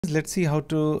Let's see how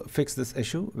to fix this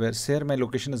issue where share my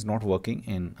location is not working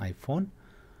in iPhone.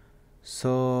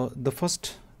 So the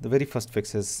very first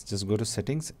fix is just go to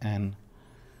settings, and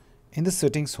in the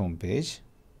settings homepage,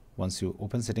 once you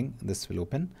open setting, this will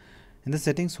open. In the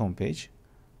settings homepage,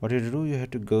 what you have to do, you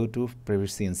have to go to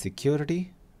privacy and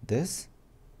security,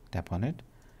 tap on it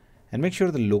and make sure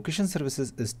the location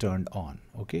services is turned on.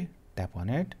 Okay, tap on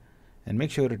it and make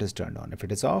sure it is turned on. If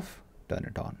it is off, turn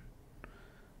it on.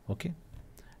 Okay.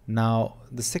 Now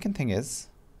the second thing is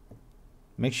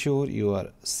make sure you are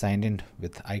signed in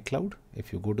with iCloud.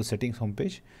 If you go to settings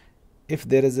homepage, if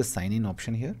there is a sign in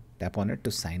option here, tap on it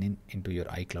to sign in into your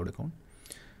iCloud account.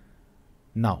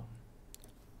 Now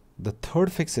the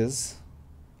third fix is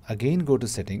again go to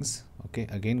settings. Okay,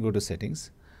 again go to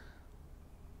settings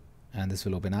and this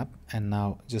will open up, and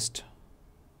now just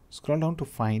scroll down to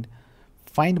find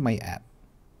my app.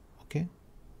 Okay,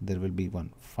 there will be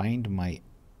one find my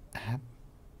app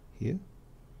here.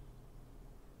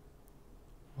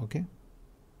 Okay,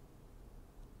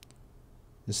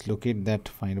 just locate that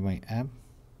find my app,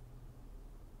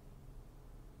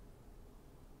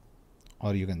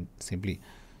 or you can simply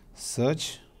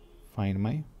search find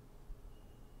my.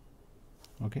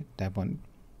 Okay, tap on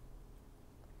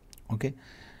it. Okay,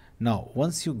 now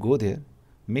once you go there,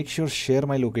 make sure share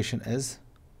my location is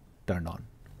turned on.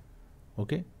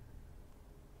 Okay,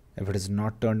 if it is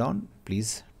not turned on,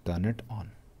 please turn it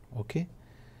on. Okay,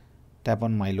 tap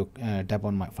on my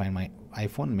find my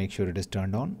iPhone, make sure it is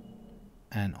turned on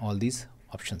and all these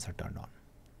options are turned on.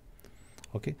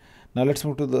 Okay, now let's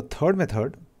move to the third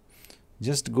method.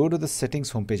 Just go to the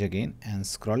settings homepage again and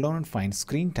scroll down and find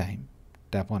screen time,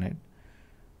 tap on it.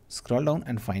 Scroll down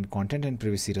and find content and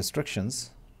privacy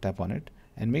restrictions, tap on it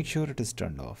and make sure it is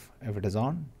turned off. If it is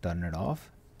on, turn it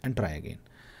off and try again.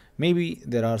 Maybe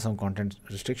there are some content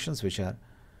restrictions which are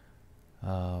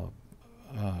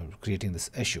creating this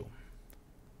issue.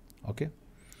 Okay,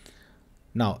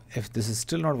 now if this is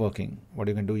still not working, what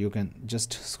you can do, you can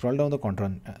just scroll down the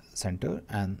control center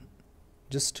and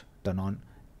just turn on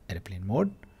airplane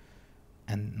mode,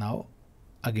 and now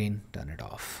again turn it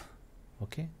off.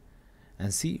 Okay,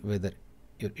 and see whether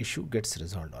your issue gets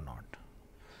resolved or not.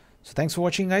 So thanks for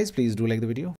watching guys. Please do like the video.